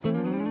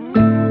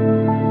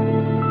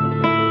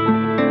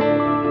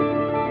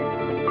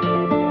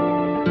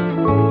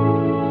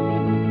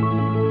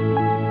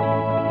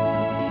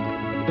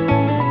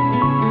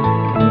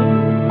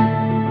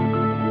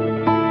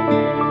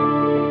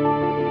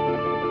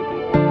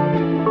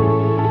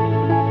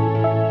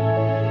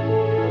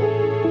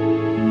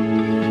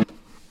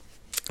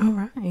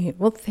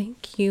Well,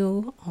 thank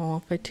you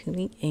all for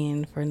tuning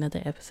in for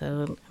another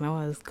episode. I know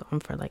I was gone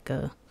for like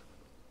a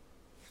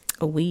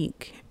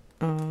week.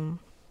 Um,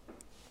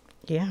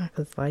 yeah,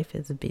 because life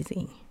is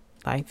busy.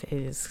 Life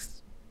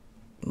is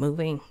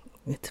moving.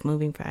 It's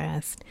moving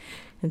fast.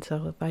 And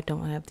so if I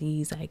don't have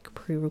these like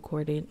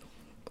pre-recorded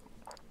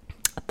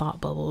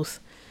thought bubbles,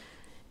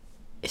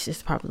 it's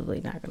just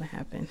probably not gonna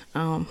happen.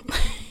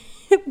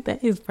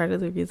 That is part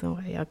of the reason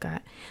why y'all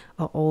got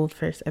an old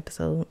first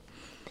episode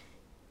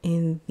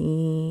in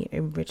the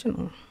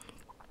original.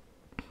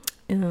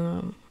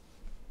 Um,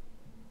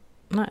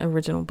 Not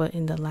original, but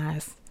in the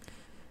last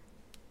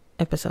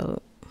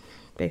episode,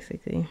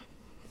 basically.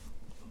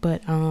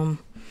 But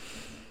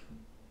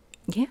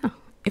yeah.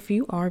 If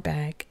you are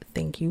back,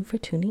 thank you for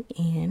tuning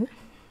in.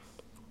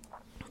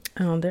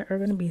 There are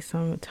going to be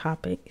some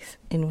topics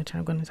in which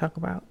I'm going to talk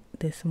about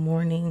this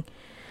morning.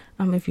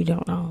 If you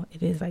don't know,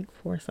 it is like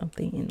 4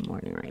 something in the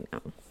morning right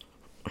now.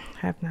 I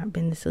have not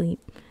been to sleep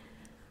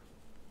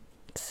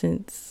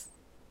since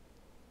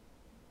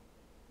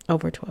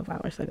over 12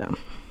 hours ago.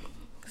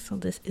 So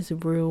this is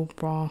real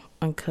raw,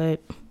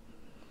 uncut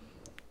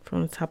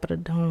from the top of the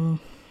dome.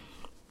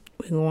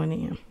 We're going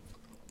in.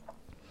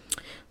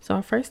 So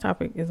our first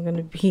topic is going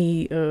to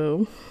be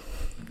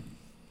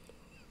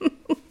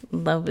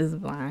Love is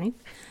Blind.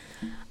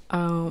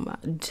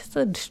 Just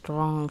a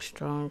strong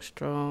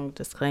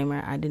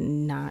disclaimer. I did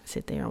not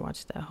sit there and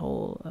watch that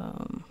whole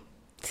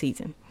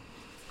season.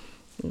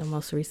 The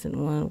most recent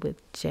one with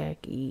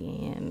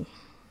Jackie and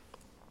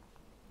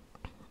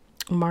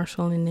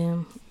Marshall and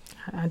them.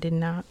 I did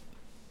not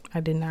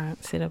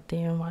sit up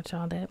there and watch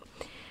all that.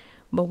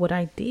 But what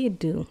I did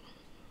do,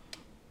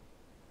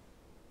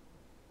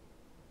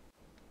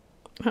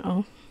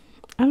 I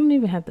don't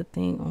even have the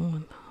thing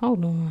on.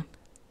 Hold on.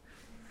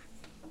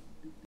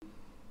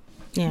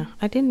 Yeah,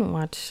 I didn't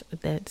watch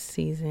that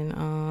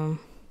season,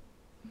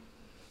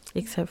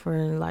 except for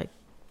like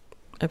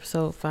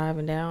episode 5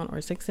 and down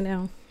or 6 and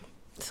down.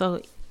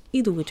 So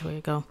either which way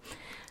it go,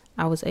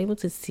 I was able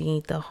to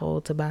see the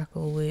whole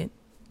tobacco with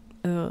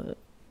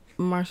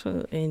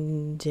Marshall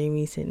and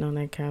Jamie sitting on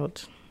that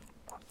couch.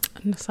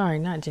 Sorry,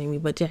 not Jamie,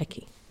 but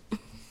Jackie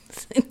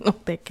sitting on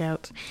that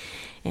couch,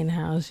 and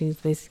how she's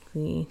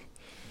basically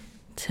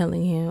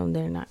telling him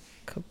they're not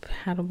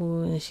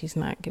compatible and she's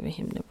not giving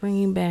him the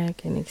ring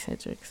back, and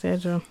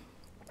etc.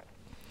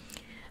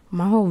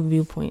 My whole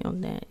viewpoint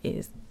on that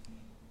is,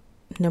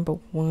 number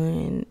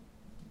one,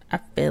 I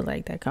feel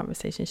like that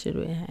conversation should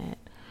have been had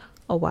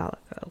a while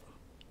ago.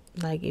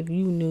 Like, if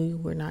you knew you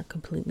were not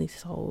completely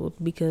sold,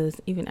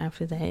 because even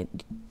after that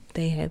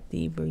they had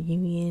the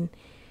reunion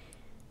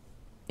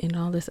and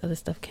all this other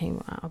stuff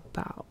came out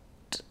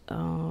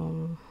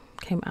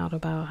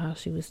about how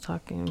she was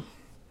talking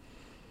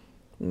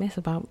mess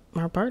about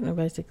my partner,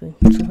 basically,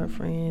 to her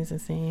friends,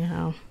 and saying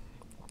how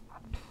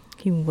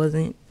he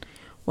wasn't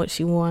what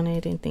she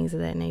wanted and things of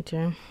that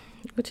nature,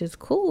 which is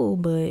cool,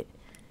 but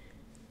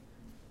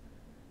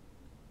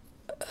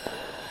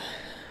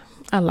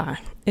I lie,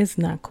 it's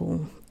not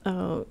cool.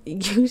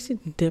 You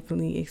should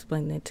definitely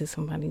explain that to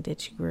somebody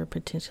that you were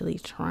potentially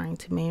trying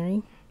to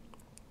marry,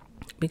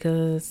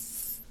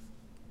 because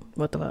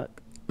what the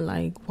fuck,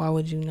 like, why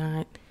would you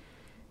not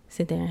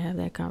sit there and have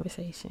that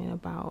conversation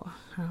about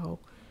how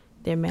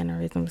their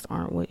mannerisms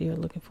aren't what you're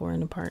looking for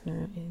in a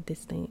partner, and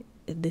this, that,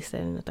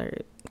 and the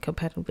third.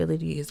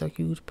 Compatibility is a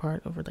huge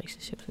part of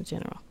relationships in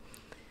general.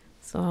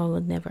 So I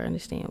will never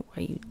understand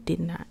why you did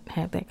not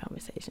have that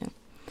conversation.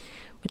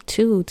 But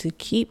 2, to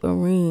keep a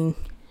ring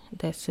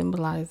that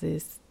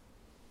symbolizes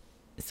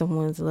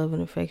someone's love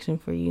and affection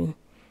for you,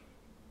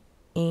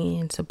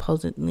 and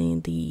supposedly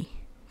the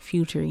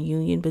future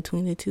union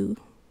between the two,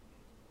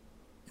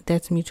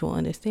 that's mutual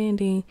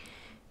understanding,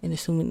 and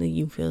assuming that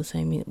you feel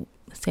the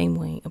same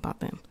way about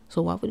them.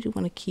 So why would you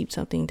want to keep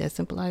something that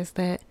symbolizes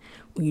that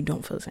when you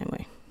don't feel the same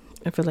way?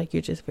 I feel like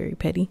you're just very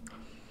petty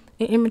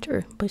and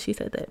immature. But she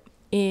said that,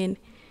 and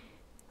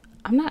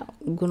I'm not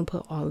going to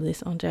put all of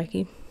this on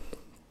Jackie,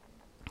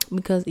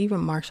 because even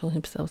Marshall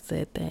himself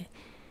said that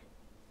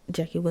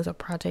Jackie was a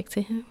project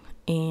to him,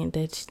 and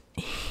that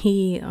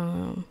he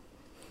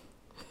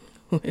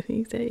what did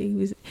he say? He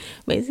was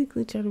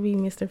basically trying to be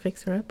Mr.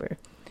 Fixer-Upper.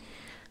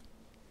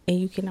 And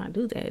you cannot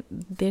do that.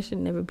 There should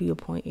never be a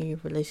point in your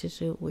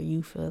relationship where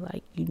you feel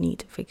like you need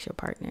to fix your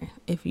partner.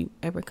 If you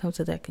ever come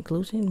to that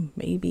conclusion,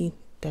 maybe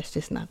that's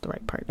just not the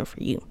right partner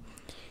for you.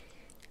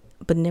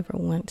 But never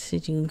once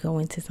should you go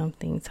into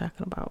something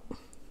talking about,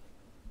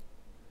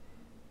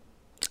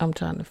 I'm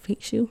trying to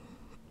fix you.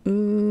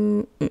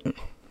 And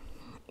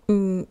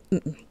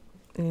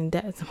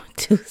that's my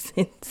 2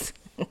 cents.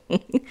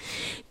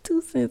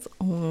 2 cents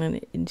on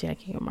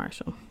Jackie and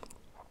Marshall.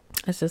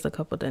 It's just a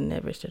couple that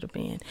never should have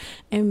been.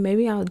 And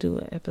maybe I'll do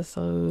an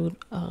episode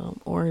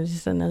or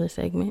just another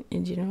segment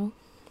in general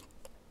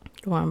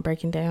where I'm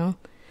breaking down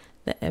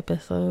the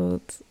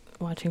episodes,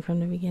 watching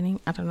from the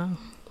beginning. I don't know.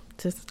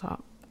 Just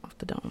talk off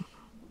the dome.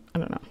 I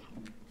don't know.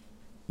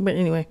 But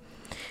anyway,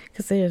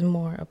 because there's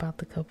more about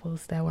the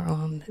couples that were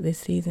on this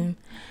season.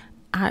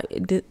 I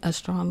did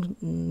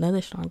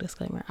another strong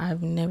disclaimer.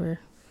 I've never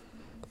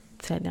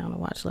sat down and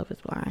watched Love is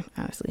Blind,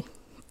 honestly.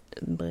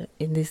 But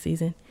in this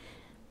season,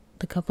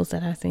 the couples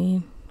that I've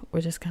seen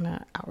were just kind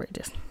of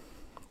outrageous.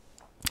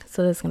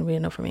 So that's going to be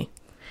enough for me.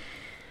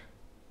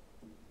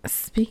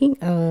 Speaking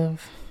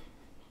of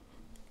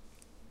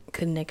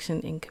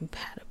connection and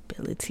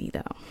compatibility,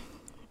 though,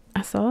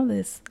 I saw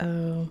this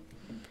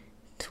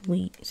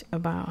tweet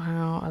about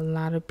how a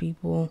lot of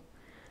people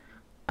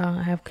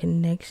have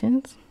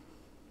connections,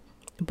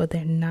 but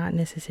they're not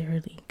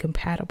necessarily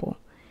compatible.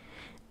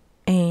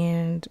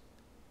 And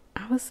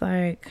I was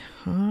like,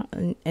 huh?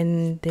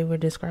 And they were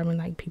describing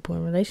like people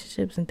in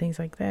relationships and things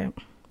like that.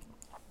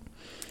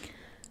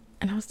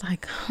 And I was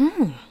like,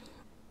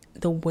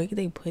 the way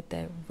they put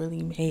that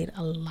really made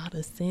a lot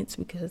of sense,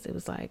 because it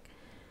was like,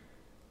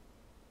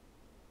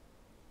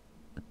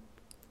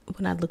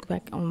 when I look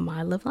back on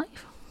my love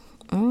life,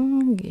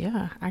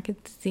 yeah, I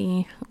could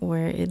see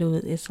where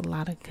it's a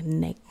lot of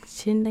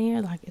connection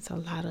there. Like, it's a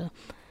lot of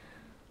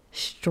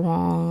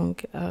strong,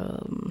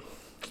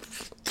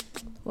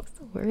 what's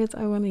the words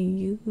I want to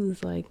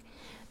use? Like,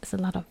 it's a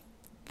lot of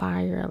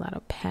fire, a lot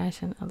of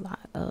passion, a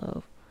lot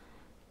of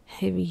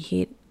heavy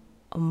hit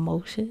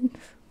emotions,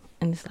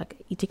 and it's like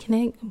easy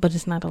connect, but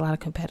it's not a lot of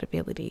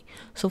compatibility.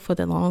 So for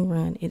the long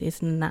run, it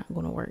is not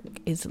going to work.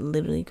 It's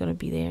literally going to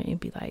be there and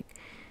be like,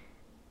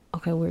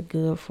 okay, we're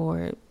good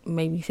for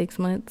maybe 6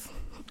 months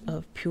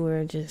of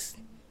pure just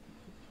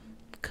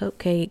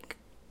cupcake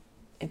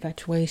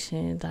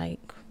infatuation, like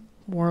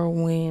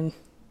whirlwind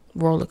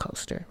roller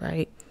coaster,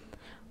 right?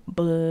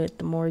 But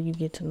the more you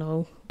get to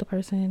know the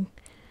person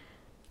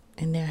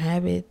and their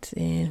habits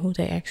and who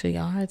they actually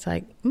are, it's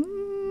like,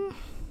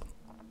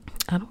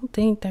 I don't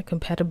think that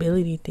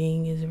compatibility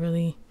thing is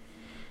really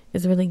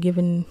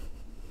given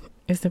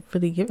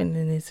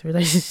in this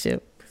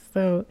relationship.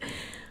 So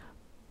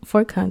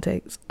for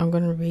context, I'm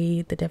going to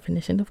read the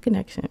definition of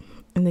connection.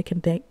 And the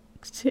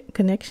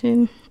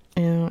connection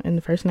in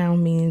the first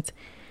noun means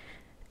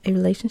a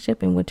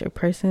relationship in which a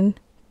person,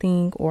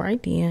 thing, or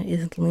idea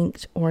is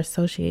linked or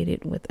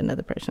associated with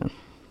another person.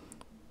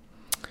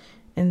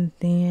 And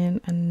then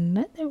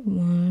another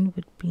one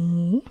would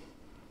be,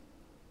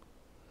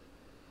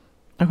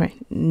 okay,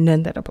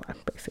 none that apply,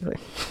 basically.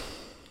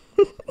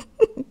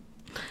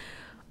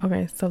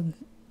 Okay, so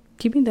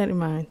keeping that in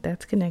mind,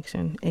 that's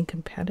connection. And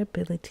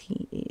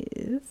compatibility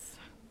is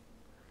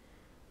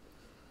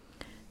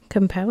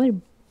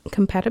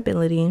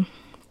compatibility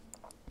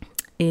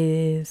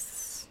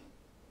is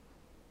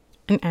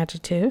an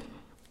adjective,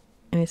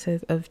 and it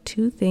says of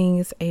two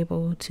things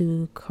able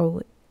to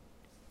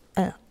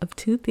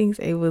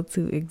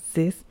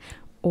exist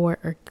or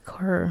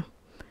occur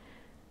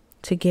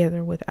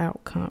together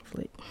without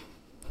conflict.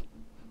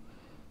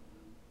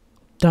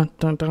 Dun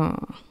dun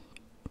dun.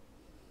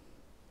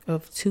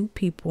 Of two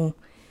people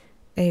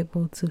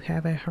able to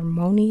have a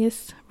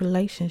harmonious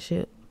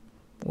relationship,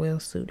 well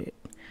suited.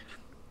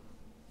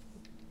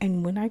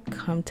 And when I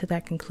come to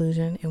that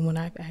conclusion, and when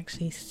I've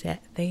actually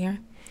sat there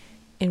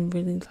and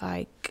really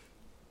like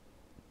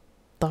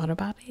thought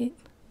about it,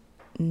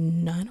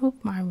 none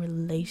of my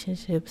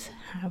relationships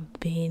have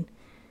been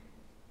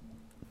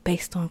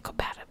based on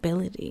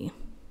compatibility.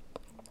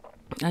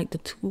 Like the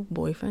two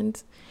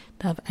boyfriends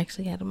that I've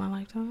actually had in my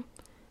lifetime,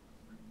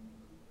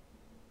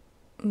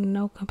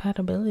 no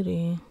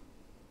compatibility,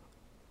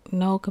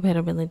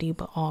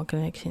 but all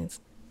connections.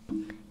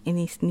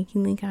 Any sneaky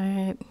link I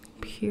had,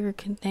 pure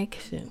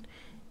connection.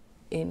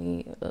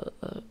 Any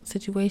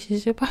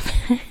situationship I've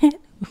had,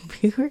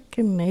 pure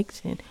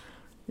connection,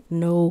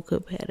 no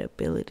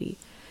compatibility.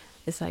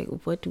 It's like,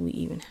 what do we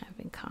even have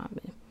in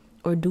common?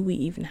 Or do we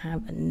even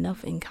have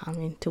enough in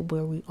common to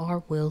where we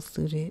are well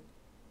suited?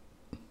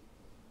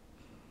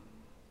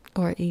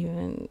 Or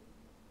even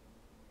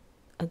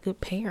a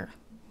good pair?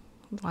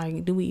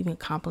 Like, do we even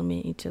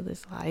complement each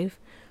other's life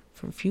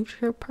for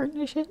future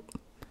partnership?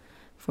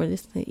 For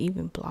this to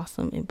even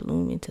blossom and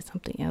bloom into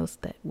something else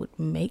that would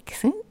make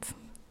sense?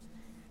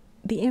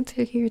 The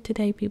answer here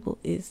today, people,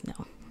 is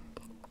no.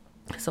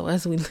 So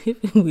as we live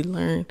and we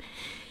learn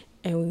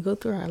and we go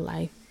through our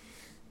life,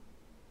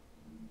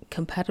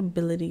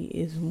 compatibility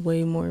is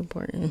way more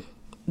important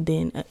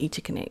than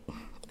each connect.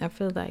 I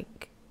feel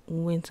like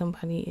when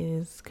somebody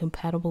is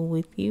compatible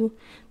with you,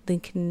 the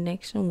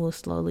connection will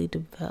slowly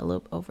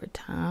develop over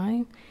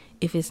time.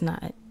 If it's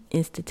not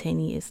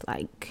instantaneous,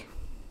 like,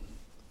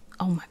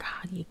 oh my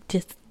God, you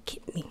just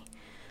get me.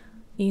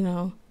 You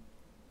know,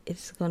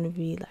 it's going to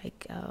be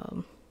like,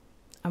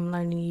 I'm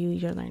learning you,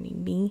 you're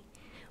learning me.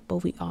 But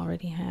we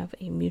already have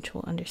a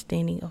mutual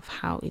understanding of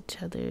how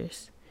each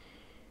other's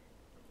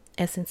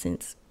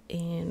essences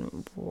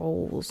and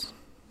roles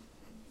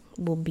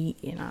will be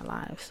in our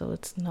lives. So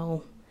it's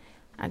no,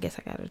 I guess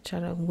I gotta try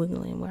to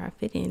wiggle in where I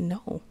fit in.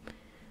 No,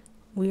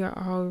 we are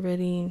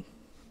already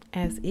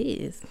as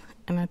is.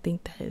 And I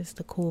think that is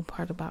the cool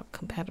part about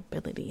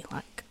compatibility.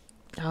 Like,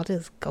 I'll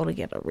just go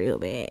together real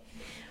bad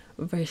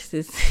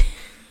versus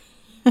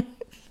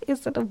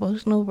it's an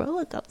emotional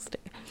roller coaster.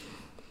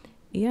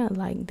 yeah,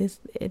 like this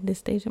at this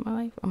stage of my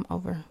life, I'm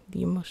over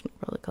the emotional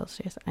roller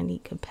coasters. I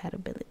need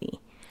compatibility.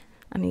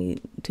 I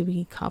need to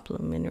be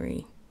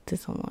complimentary to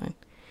someone.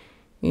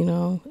 You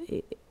know,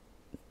 a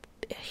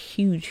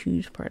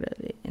huge part of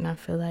it. And I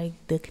feel like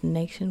the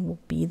connection will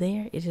be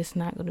there. It's just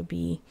not going to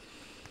be,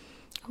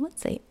 I wouldn't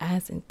say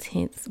as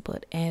intense,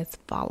 but as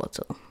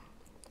volatile.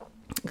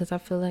 Because I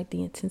feel like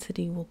the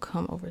intensity will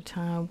come over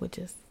time with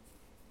just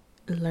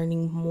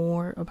learning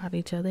more about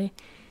each other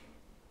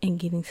and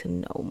getting to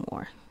know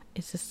more.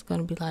 It's just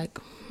going to be like,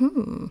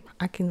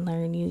 I can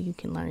learn you, you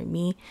can learn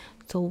me.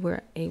 So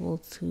we're able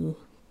to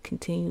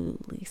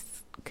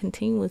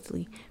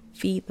continuously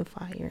feed the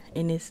fire.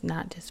 And it's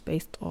not just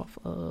based off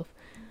of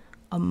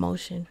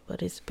emotion,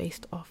 but it's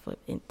based off of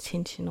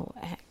intentional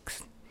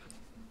acts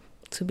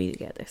to be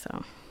together.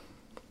 So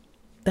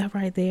that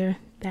right there,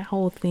 that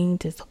whole thing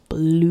just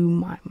blew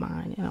my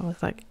mind. And I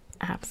was like,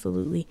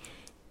 absolutely,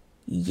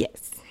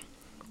 yes.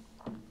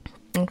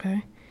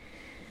 Okay.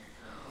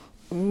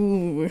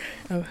 Ooh,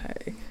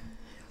 okay.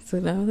 So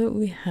now that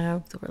we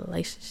have the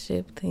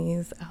relationship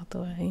things out the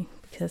way,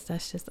 because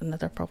that's just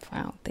another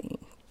profound thing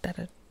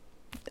that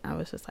I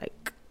was just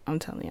like, I'm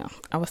telling y'all,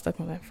 I was stuck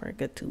on that for a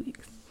good 2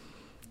 weeks.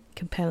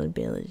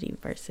 Compatibility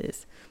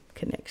versus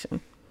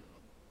connection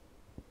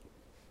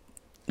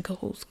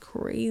goes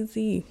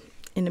crazy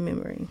in the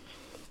memory.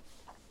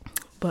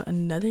 But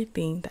another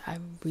thing that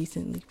I've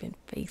recently been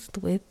faced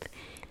with,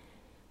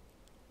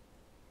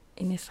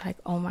 and it's like,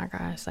 oh my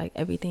gosh, like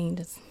everything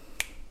just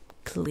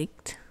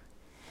clicked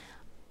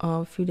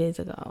a few days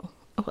ago.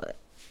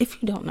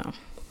 If you don't know,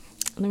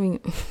 let me,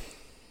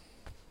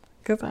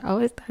 because I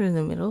always start in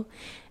the middle,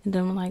 and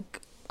then I'm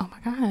like, oh my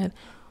god,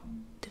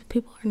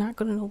 people are not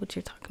going to know what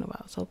you're talking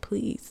about, so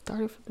please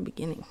start it from the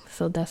beginning.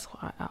 So that's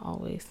why I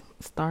always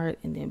start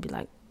and then be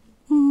like,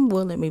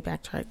 well, let me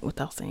backtrack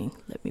without saying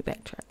let me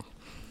backtrack.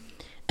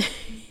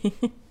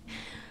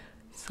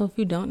 So if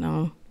you don't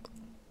know,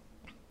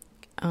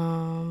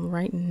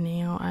 right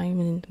now I'm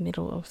in the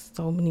middle of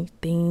so many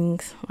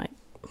things, like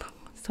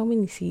so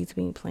many seeds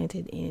being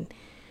planted in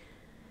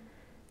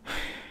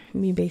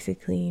me,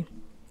 basically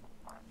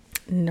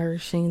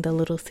nourishing the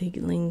little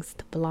seedlings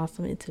to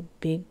blossom into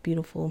big,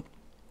 beautiful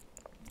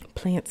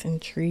plants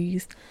and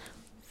trees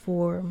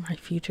for my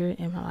future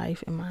and my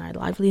life and my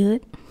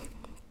livelihood.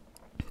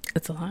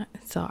 It's a lot.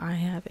 So I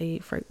have a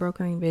freight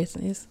brokering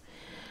business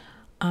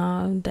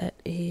that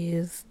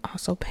is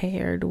also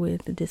paired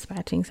with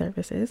dispatching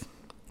services.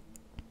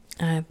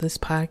 I have this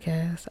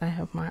podcast. I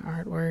have my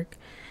artwork.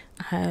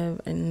 I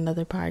have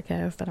another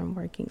podcast that I'm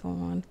working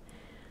on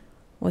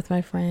with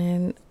my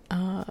friend,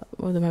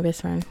 with my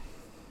best friend.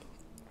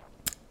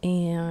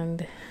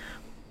 And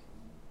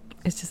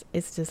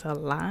it's just a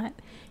lot,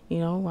 you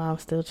know, while I'm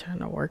still trying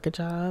to work a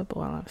job,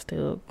 while I'm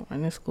still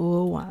going to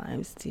school, while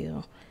I'm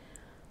still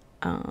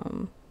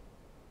trying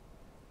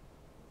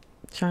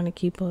to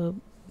keep up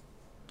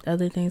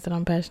other things that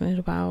I'm passionate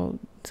about,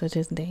 such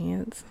as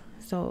dance.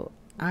 So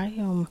I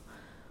am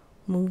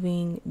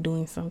moving,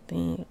 doing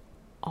something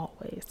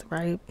always,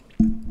 right?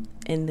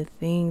 And the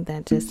thing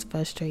that just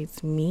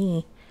frustrates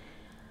me,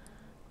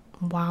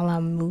 while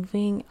I'm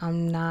moving,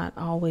 I'm not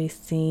always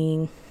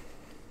seeing,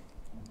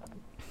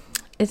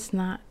 it's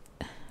not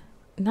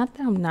that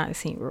I'm not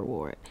seeing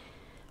reward,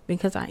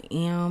 because I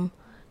am,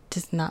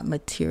 just not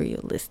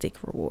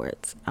materialistic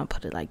rewards. I'll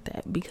put it like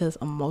that, because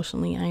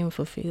emotionally I am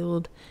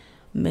fulfilled,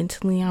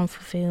 mentally I'm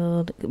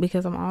fulfilled,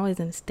 because I'm always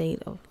in a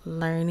state of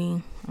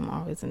learning. I'm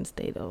always in a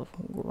state of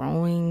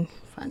growing,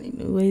 finding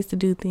new ways to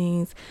do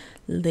things,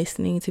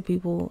 listening to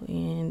people,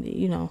 and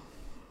you know,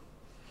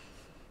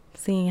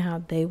 seeing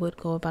how they would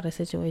go about a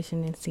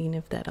situation and seeing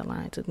if that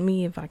aligns with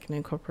me, if I can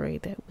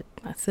incorporate that with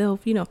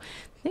myself, you know,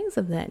 things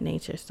of that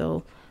nature.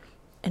 So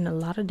in a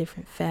lot of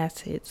different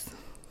facets,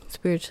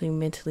 spiritually,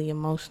 mentally,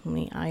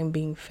 emotionally, I am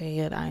being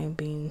fed. I am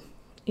being,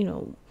 you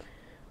know,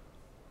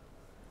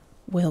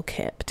 well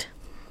kept.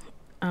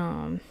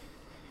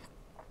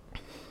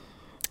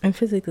 And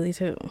physically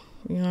too,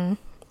 you know.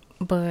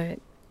 But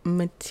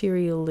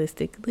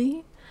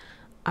materialistically,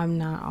 I'm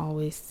not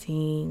always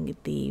seeing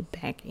the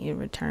back end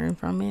return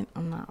from it.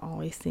 I'm not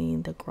always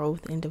seeing the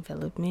growth and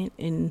development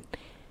in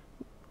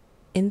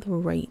the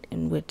rate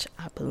in which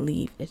I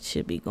believe it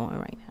should be going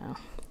right now,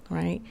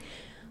 right?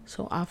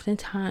 So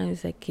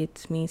oftentimes that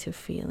gets me to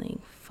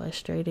feeling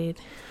frustrated.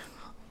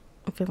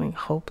 I'm feeling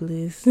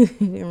hopeless.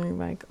 Feeling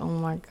like, oh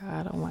my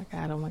God,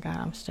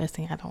 I'm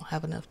stressing. I don't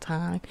have enough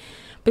time,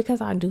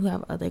 because I do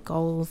have other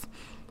goals.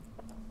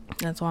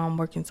 That's why I'm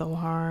working so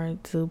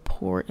hard to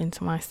pour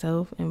into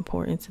myself and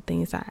pour into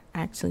things I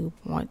actually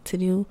want to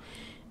do,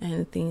 and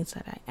the things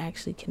that I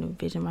actually can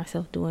envision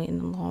myself doing in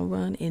the long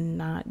run, and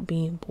not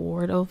being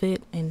bored of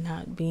it and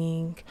not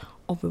being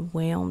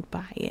overwhelmed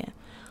by it,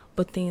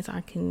 but things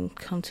I can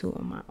come to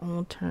on my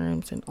own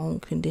terms and own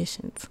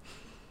conditions.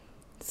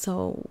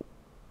 So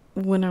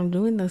when I'm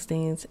doing those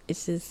things,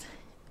 it's just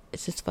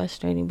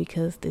frustrating,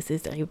 because this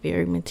is a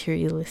very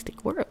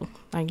materialistic world.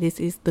 Like, this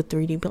is the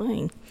 3D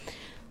plane.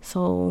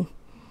 So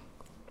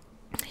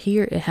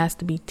here it has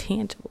to be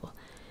tangible.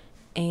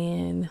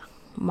 And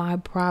my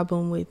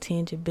problem with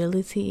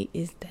tangibility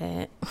is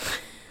that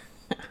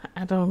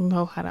I don't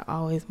know how to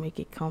always make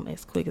it come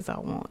as quick as I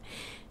want.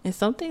 And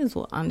some things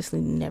will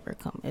honestly never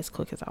come as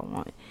quick as I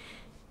want.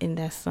 And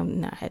that's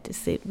something I had to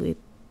sit with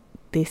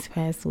this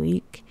past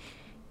week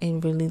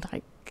and really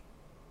like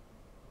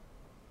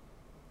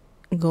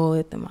go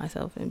within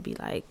myself and be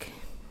like,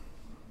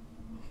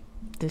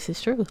 this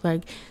is true.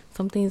 Like,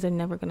 some things are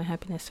never going to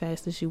happen as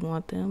fast as you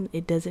want them.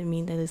 It doesn't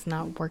mean that it's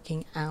not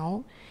working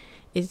out.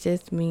 It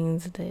just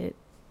means that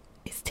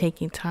it's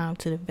taking time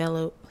to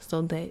develop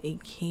so that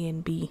it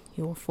can be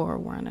your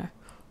forerunner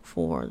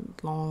for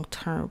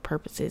long-term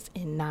purposes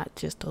and not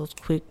just those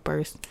quick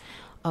bursts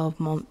of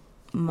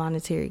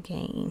monetary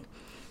gain,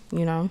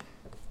 you know?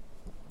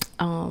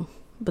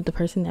 But the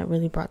person that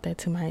really brought that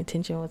to my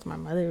attention was my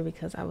mother,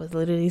 because I was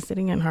literally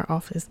sitting in her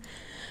office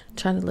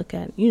trying to look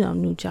at,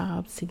 new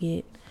jobs to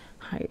get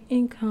higher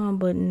income,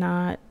 but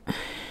not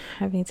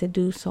having to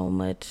do so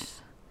much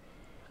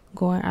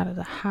going out of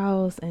the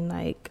house and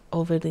like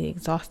overly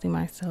exhausting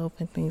myself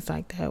and things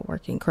like that,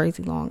 working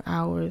crazy long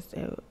hours,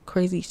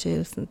 crazy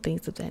shifts and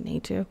things of that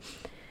nature.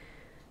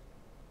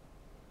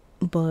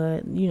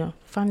 But,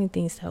 finding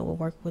things that will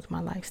work with my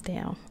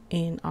lifestyle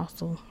and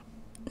also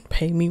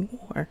pay me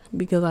more,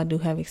 because I do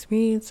have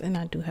experience and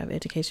I do have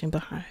education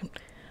behind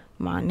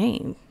my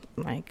name.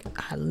 Like,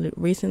 I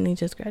recently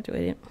just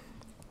graduated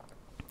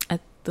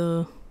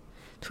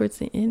towards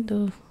the end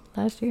of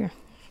last year.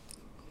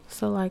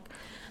 So like,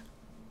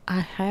 I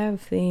have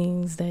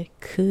things that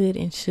could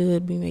and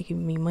should be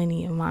making me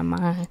money in my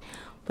mind,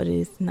 but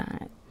it's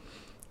not.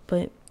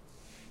 But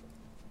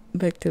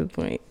back to the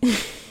point.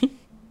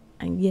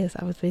 And yes,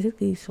 I was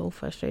basically so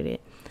frustrated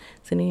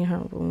sitting in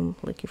her room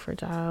looking for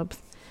jobs.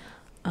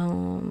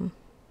 Because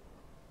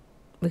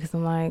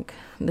I'm like,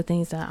 the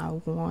things that I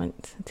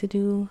want to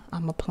do,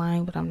 I'm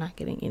applying, but I'm not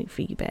getting any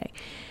feedback.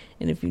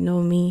 And if you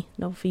know me,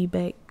 no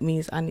feedback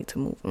means I need to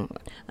move on.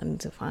 I need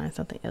to find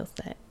something else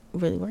that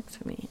really works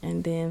for me.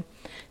 And then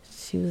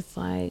she was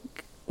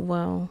like,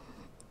 well,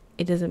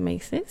 it doesn't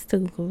make sense to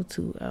go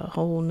to a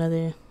whole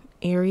nother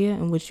area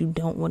in which you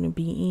don't want to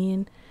be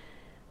in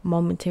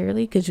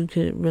momentarily, because you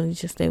could really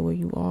just stay where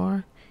you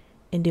are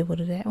and deal with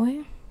it that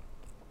way.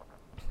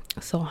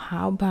 So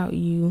how about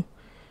you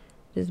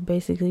just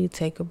basically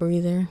take a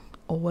breather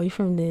away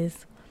from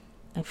this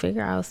and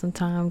figure out some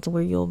times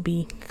where you'll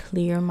be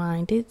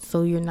clear-minded,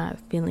 so you're not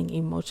feeling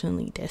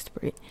emotionally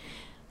desperate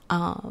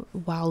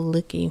while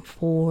looking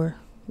for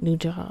new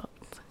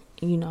jobs,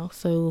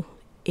 so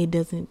it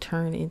doesn't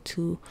turn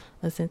into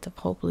a sense of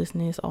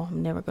hopelessness, or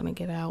I'm never going to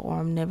get out, or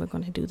I'm never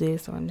going to do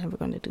this, or I'm never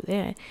going to do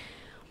that.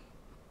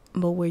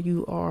 But where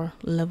you are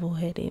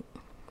level-headed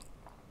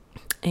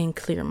and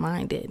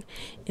clear-minded.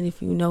 And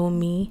if you know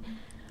me,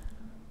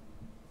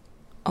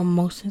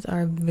 emotions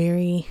are a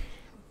very,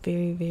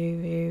 very, very,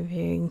 very,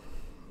 very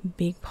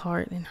big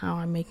part in how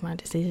I make my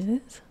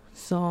decisions.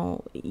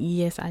 So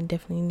yes, I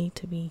definitely need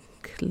to be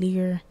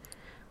clear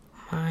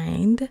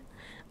mind.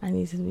 I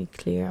need to be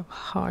clear of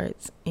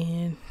heart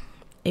and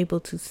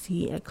able to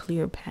see a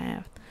clear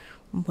path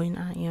when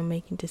I am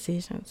making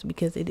decisions,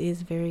 because it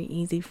is very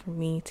easy for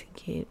me to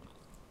get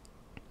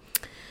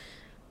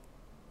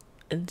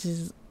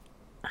just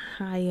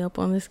high up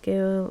on the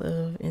scale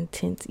of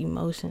intense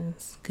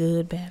emotions,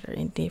 good, bad, or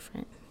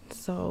indifferent.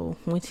 So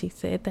when she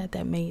said that,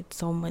 that made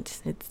so much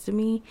sense to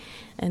me.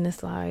 And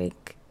it's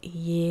like,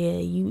 yeah,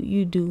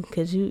 you do,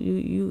 because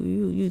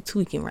you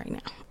tweaking right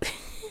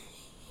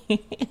now.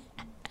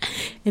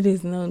 It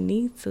is no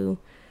need to,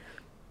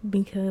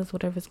 because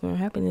whatever's going to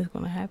happen is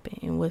going to happen,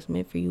 and what's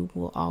meant for you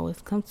will always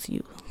come to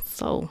you.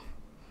 So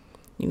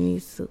you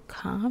need to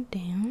calm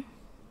down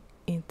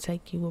and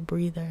take you a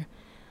breather,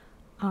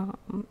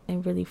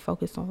 and really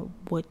focus on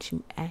what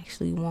you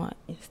actually want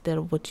instead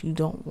of what you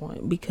don't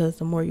want, because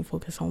the more you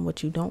focus on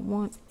what you don't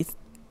want, it's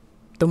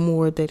the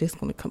more that it's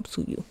going to come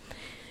to you.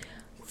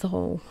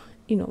 So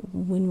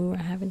when we were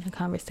having a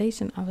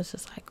conversation, I was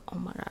just like, oh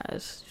my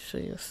gosh, she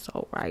is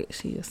so right.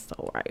 She is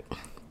so right.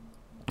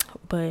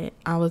 But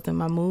I was in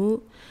my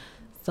mood,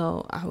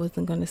 so I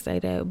wasn't going to say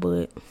that,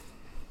 but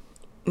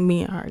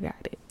me and her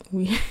got it.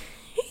 Me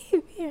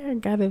and her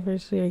got it for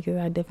sure, because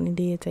I definitely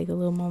did take a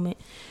little moment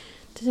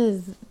to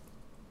just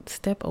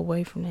step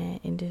away from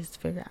that and just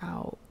figure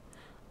out,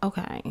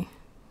 okay,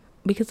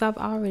 because I've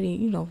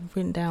already,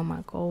 written down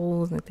my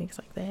goals and things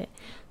like that.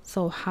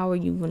 So how are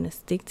you going to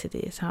stick to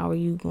this? How are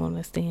you going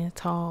to stand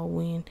tall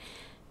when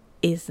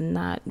it's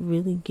not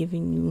really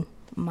giving you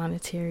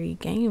monetary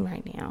gain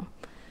right now?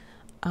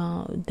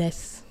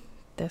 That's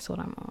what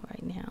I'm on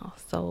right now.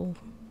 So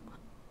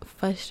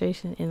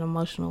frustration in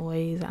emotional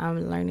ways,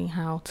 I'm learning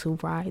how to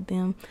ride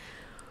them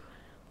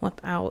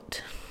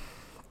without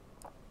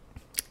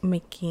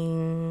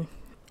making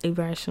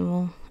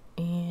irrational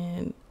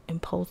and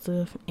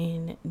impulsive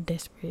and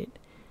desperate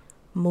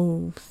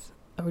moves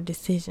or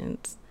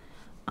decisions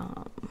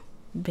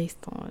based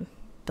on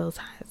those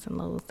highs and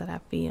lows that I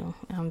feel.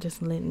 I'm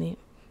just letting it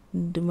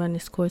run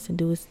its course and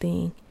do its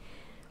thing,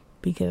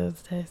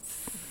 because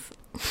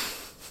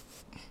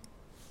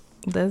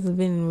that's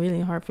been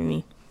really hard for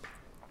me.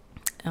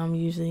 I'm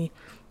usually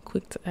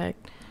quick to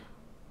act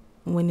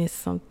when it's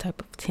some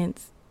type of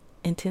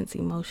intense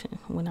emotion,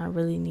 when I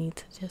really need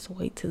to just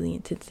wait till the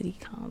intensity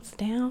calms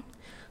down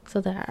so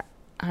that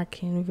I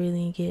can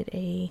really get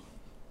a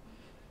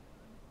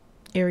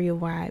area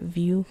wide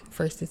view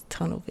versus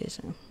tunnel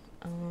vision.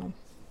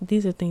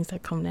 These are things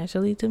that come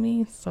naturally to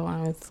me, so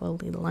I'm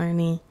slowly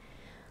learning,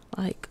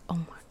 like,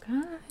 oh my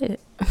god,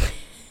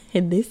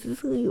 and this is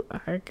who you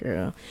are,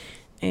 girl.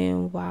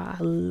 And while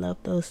I love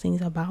those things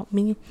about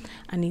me,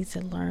 I need to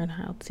learn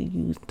how to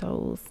use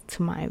those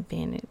to my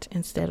advantage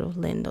instead of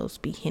letting those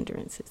be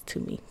hindrances to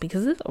me.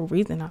 Because there's a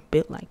reason I'm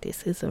built like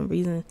this. It's a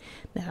reason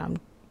that I'm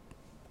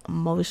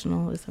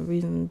emotional. It's a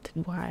reason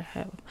why I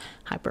have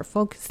hyper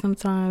focus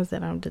sometimes,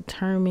 that I'm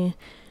determined,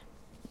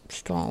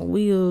 strong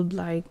willed.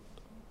 Like,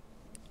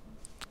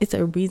 it's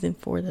a reason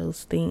for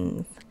those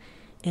things.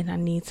 And I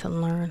need to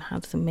learn how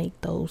to make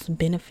those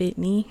benefit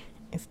me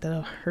instead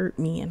of hurt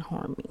me and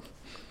harm me.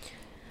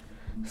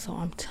 So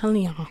I'm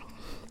telling y'all,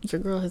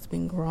 your girl has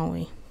been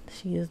growing.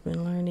 She has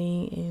been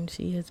learning, and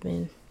she has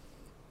been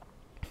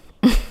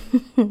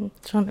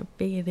trying to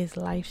figure this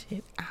life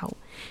shit out.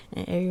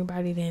 And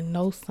everybody that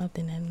knows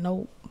something and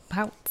know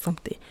about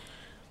something,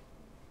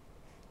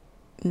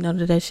 know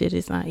that shit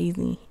is not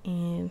easy,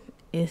 and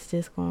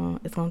it's gonna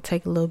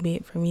take a little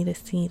bit for me to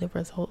see the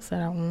results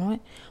that I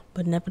want,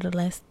 but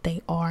nevertheless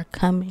they are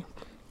coming.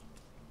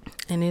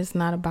 And it's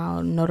not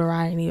about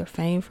notoriety or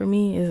fame for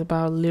me. It's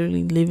about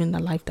literally living the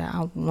life that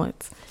I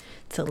want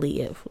to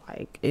live.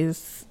 Like,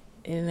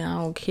 and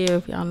I don't care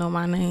if y'all know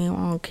my name.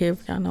 I don't care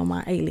if y'all know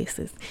my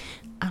aliases.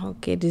 I don't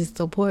care. Just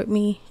support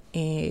me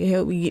and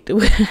help me get to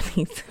where I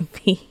need to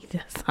be.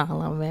 That's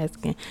all I'm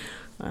asking.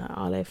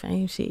 All that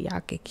fame shit,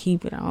 y'all can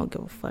keep it. I don't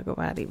give a fuck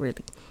about it,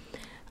 really.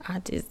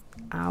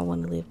 I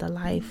want to live the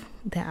life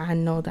that I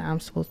know that I'm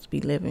supposed to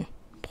be living.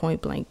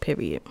 Point blank,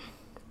 period.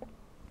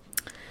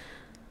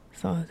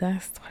 So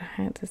that's what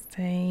I had to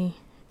say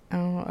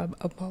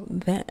about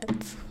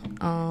that.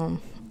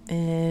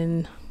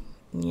 And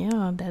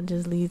yeah, that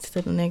just leads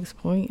to the next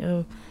point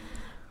of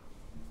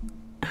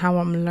how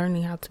I'm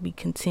learning how to be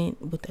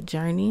content with the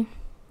journey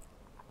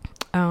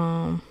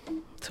to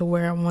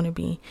where I want to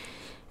be,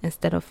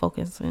 instead of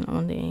focusing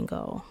on the end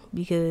goal.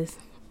 Because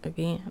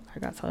again,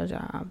 like I told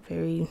y'all, I'm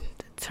very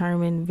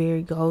determined,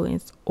 very goal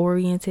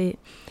oriented,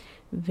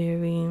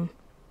 very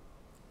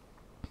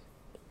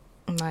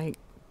like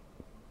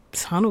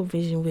tunnel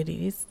vision with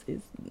it.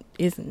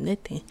 It's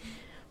nothing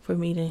for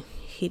me to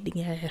hit the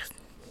gas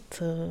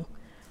to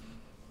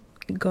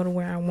go to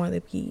where I want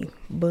to be.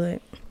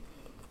 But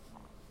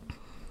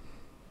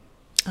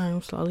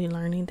I'm slowly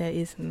learning that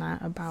it's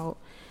not about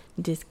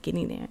just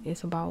getting there.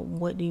 It's about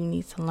what do you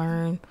need to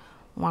learn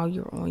while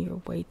you're on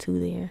your way to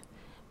there,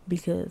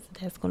 because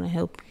that's going to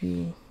help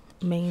you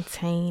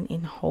maintain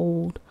and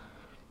hold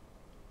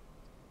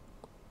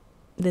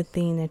the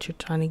thing that you're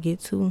trying to get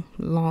to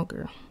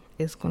longer.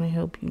 It's going to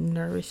help you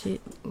nourish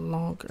it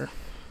longer.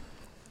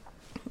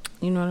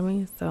 You know what I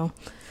mean? So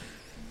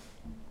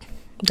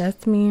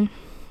that's me.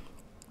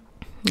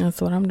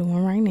 That's what I'm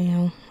doing right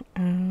now.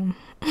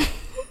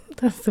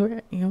 That's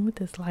where I am with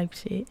this life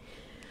shit.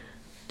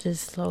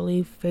 Just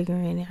slowly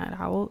figuring it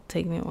out,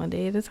 taking it one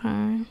day at a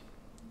time,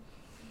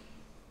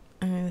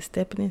 and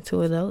stepping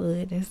into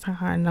adulthood. That's how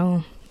I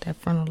know that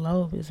frontal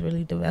lobe is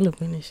really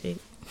developing and shit.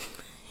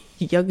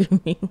 Younger than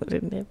me would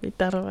have never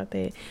thought about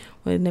that.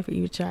 Would have never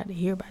even tried to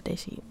hear about that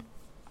shit.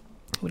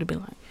 Would have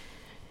been like,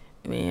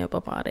 man,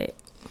 up all that.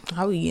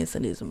 How we getting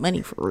some of this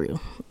money for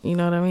real? You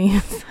know what I mean?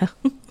 So,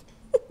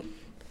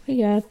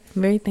 yeah,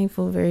 very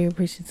thankful, very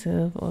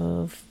appreciative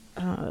of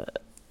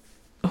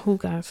who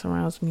God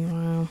surrounds me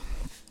around,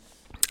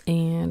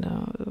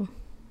 and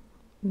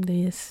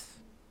this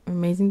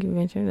amazing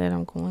adventure that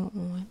I'm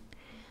going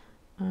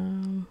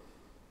on.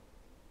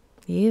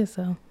 Yeah,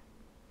 so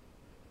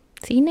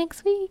see you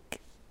next week.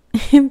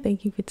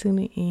 Thank you for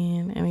tuning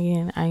in. And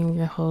again, I am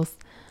your host,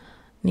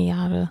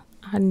 Niata.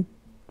 I'm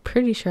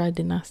pretty sure I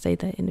did not say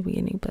that in the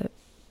beginning, but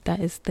that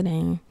is the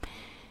name.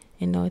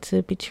 And know it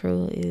to be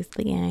true is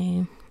the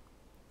game.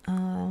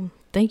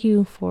 Thank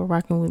you for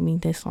rocking with me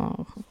this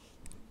long.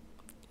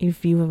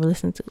 If you have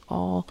listened to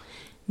all,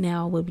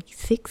 now will be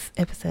 6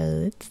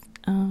 episodes.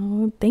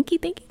 Thank you.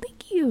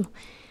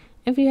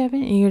 If you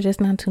haven't and you're just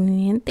not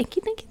tuning in, thank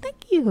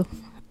you.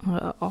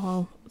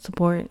 All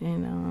support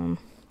and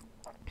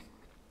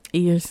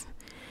ears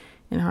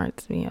and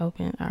hearts being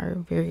open are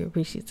very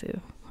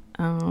appreciative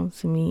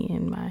to me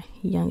in my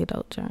young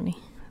adult journey.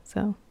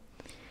 So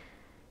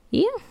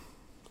yeah,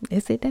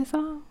 that's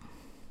all.